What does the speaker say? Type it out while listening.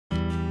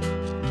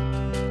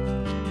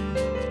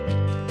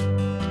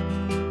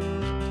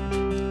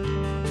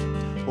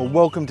Well,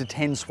 welcome to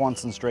 10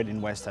 Swanson Street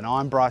in Weston.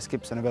 I'm Bryce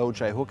Gibson of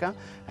LJ Hooker,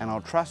 and I'll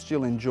trust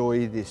you'll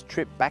enjoy this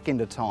trip back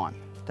into time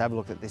to have a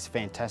look at this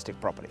fantastic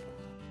property.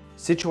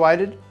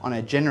 Situated on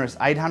a generous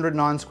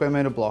 809 square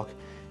metre block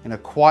in a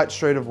quiet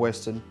street of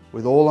Weston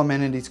with all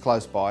amenities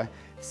close by,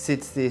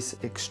 sits this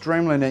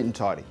extremely neat and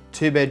tidy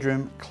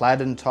 2-bedroom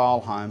clad and tile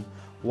home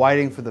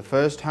waiting for the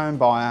first home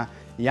buyer,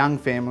 young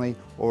family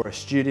or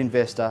astute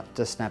investor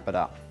to snap it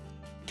up.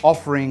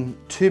 Offering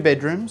 2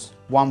 bedrooms,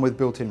 one with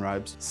built-in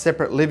robes,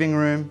 separate living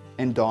room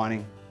and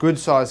dining, good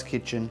sized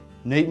kitchen,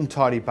 neat and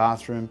tidy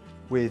bathroom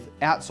with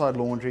outside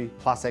laundry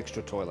plus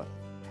extra toilet.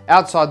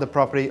 Outside the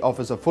property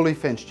offers a fully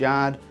fenced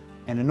yard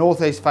and a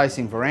northeast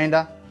facing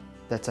veranda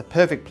that's a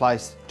perfect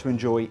place to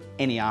enjoy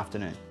any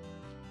afternoon.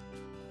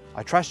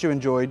 I trust you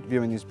enjoyed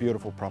viewing this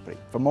beautiful property.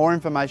 For more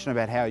information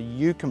about how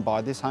you can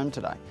buy this home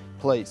today,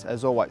 please,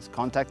 as always,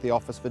 contact the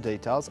office for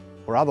details,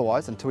 or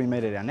otherwise, until we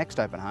meet at our next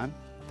open home,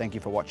 thank you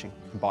for watching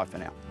and bye for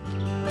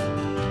now.